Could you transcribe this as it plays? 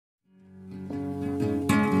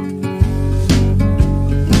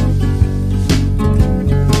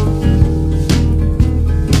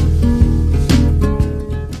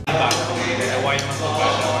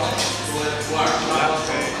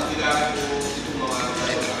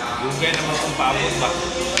dugay naman kung paabot ba.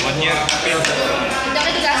 1 year pin. Hindi ka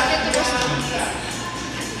digasket ito boss.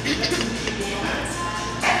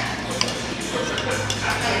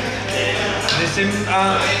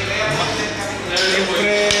 December,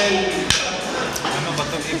 April, ano ba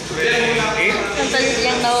ito? April 8? Kantalit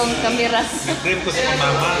lang nawang kamera. Nag-dream ko sa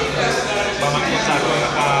mama. Baman ko sa ako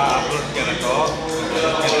naka-upload ka na to.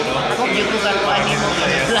 Ako hindi ko karuan mo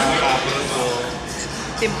lang. Naka-upload ko.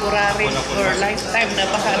 Temporary or lifetime na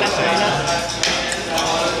pakala ko lang.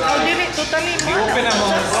 Oh, dili, totally mo. I-open na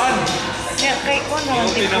mo. Yeah, kay ko na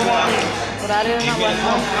temporary. Temporary na one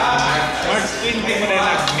mo. March 20 mo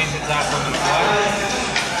na nag-message sa ako ng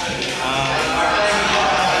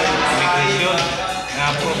immigration.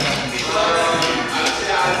 Na-approve na dito.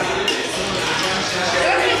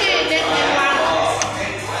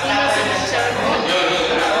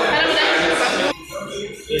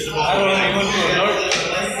 Araw na yun po, Lord.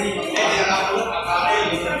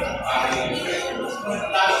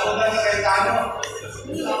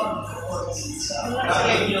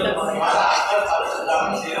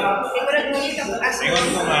 Ingon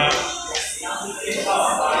ko nga,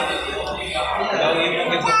 daw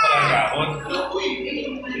yung ito palang gaon.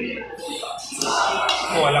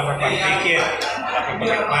 Wala pa pang ticket, wala pa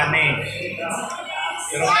pang money.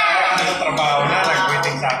 Pero ano trabaho na,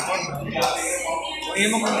 nag-waiting sa akin. Kung iyo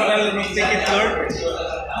mo kung pala ng ticket, Lord,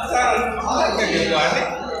 saan gagawin eh?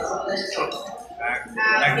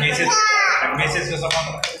 Nag-message ko sa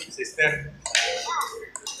mga sister.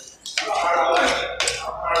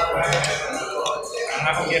 Ang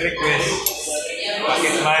akong i-request,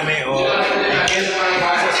 bakit money o ticket,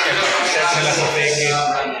 set sila sa ticket.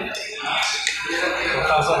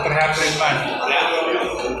 2,300 man.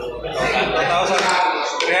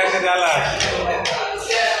 $2,300.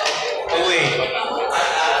 Away.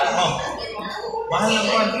 Oh, mahal ng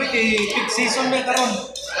country kay peak season may karon.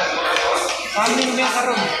 Farming may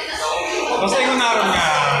karon. Basta yung naroon nga,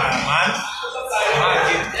 man, mahal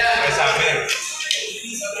din kay summer.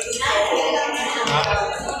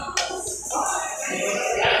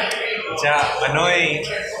 Siya, Manoy,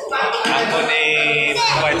 ako ni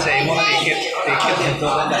provide sa imo ticket nito.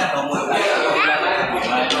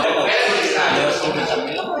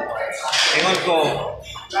 Ingon ko,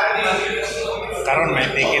 karon may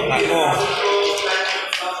ticket na ko.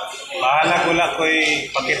 Bahala ko lang ko'y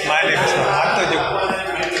pakit mali. Basta ato dyan ko.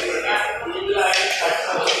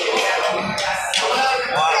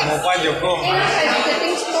 Mo pa dyan ko.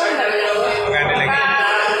 Magani lagi.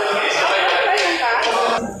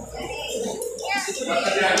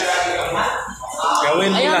 Gawin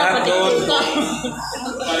mo lahat doon.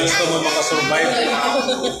 Gusto mo makasurvive.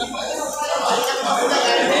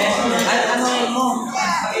 Ano mo?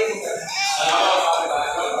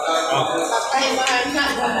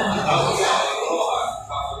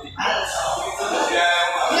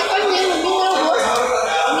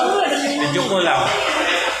 Medyo ko lang.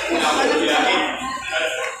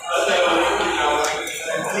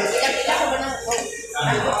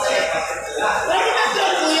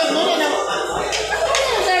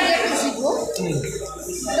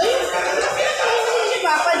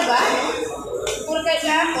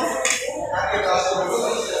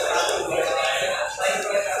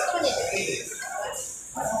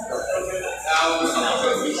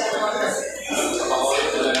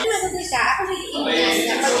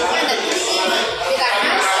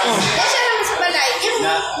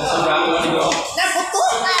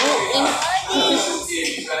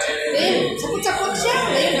 Sakot-sakot siya.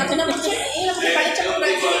 Ngayon, ako naman siya. Ngayon, ako napalit siya kung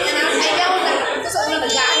ayaw na. Tapos ano,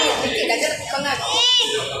 nag-gaan niya. Dagat pa nga.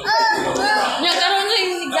 Niya, karoon niya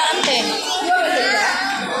yung nagdaan, te.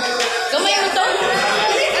 Gamay mo to?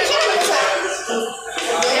 Hindi, siya naman sa.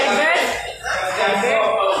 Herbert? Herbert?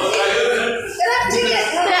 Sarap, sige.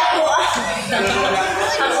 Ako ah.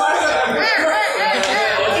 Ako ah.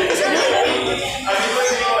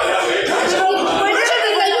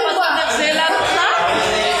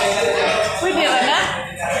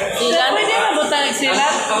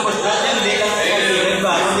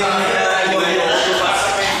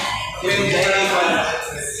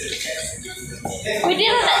 Pwede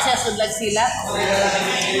na na siya sudlag sila.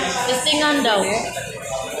 Testingan daw.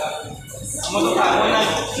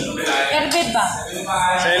 Herbet ba?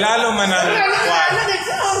 Sa ilalo man ang kwan.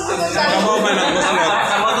 Sa kamo man ang buslot.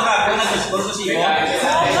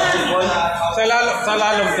 Sa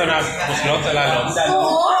lalom to na buslot, sa lalom.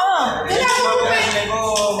 Oo.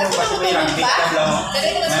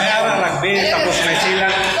 May arang rugby, tapos may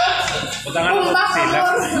silang. Utangan ko silang.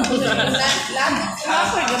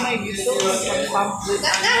 Ako yung may gusto.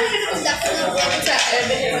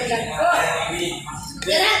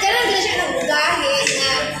 Jangan siya nagbugahe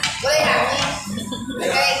na wala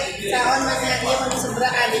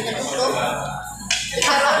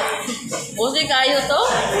Busi kayo to?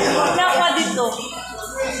 Wala pa dito.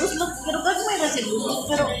 Gusto, pero gagawin na si Gusto.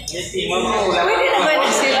 Pero, pwede na ba yung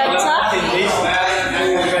silat sa?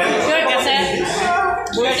 Sure kasi?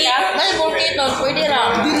 Bulkit? May bulkit nun, pwede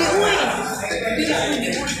lang. Dili, uy. Dili, pwede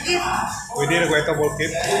bulkit. Pwede na kwento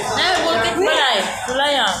bulkit? Ay, bulkit ba na eh? Wala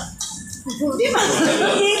yan. Di ba?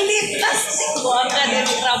 Dili, plastic. Buwan ka,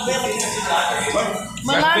 dili, rubber.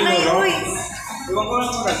 Malanay, uy. Iwan ko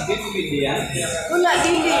lang rugby, pwede yan. Wala,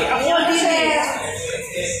 dili. Ako, dili.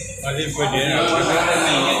 Mali pwede yan.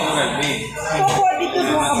 Rugby. Ako, dito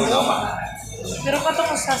doon ka mo. Pero kato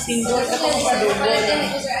ko sa single, kato ko sa double.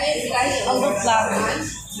 Ang good lang.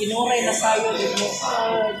 Ginuray na sayo dito.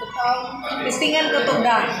 Listingan ko ito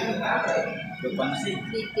da. Lupa na siya.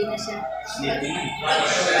 Lipi na siya. Lipi na.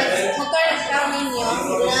 Magkano sa ninyo?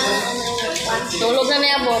 Tulog na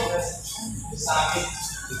niya, bot.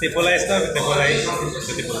 Titipulize na, titipulize.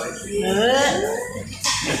 Titipulize.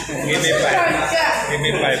 Give me 5. Give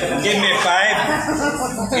me 5. Give me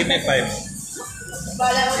 5. Give me 5.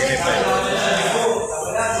 Give me 5.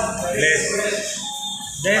 Less.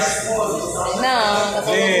 Less. Na,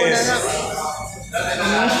 katulog ko na na.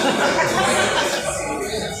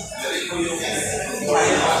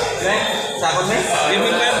 Sakot na? Give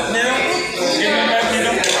me 5 ninong. Give me 5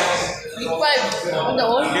 ninong. Big five. Ano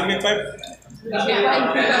all? Give me 5. Big five.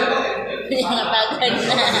 Yung natagad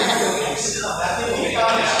na.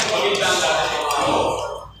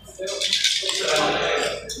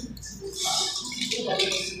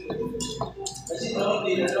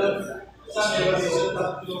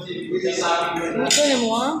 Ito na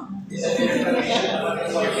mo ah. Sige,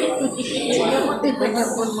 pati pa niya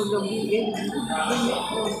po mag-gabi.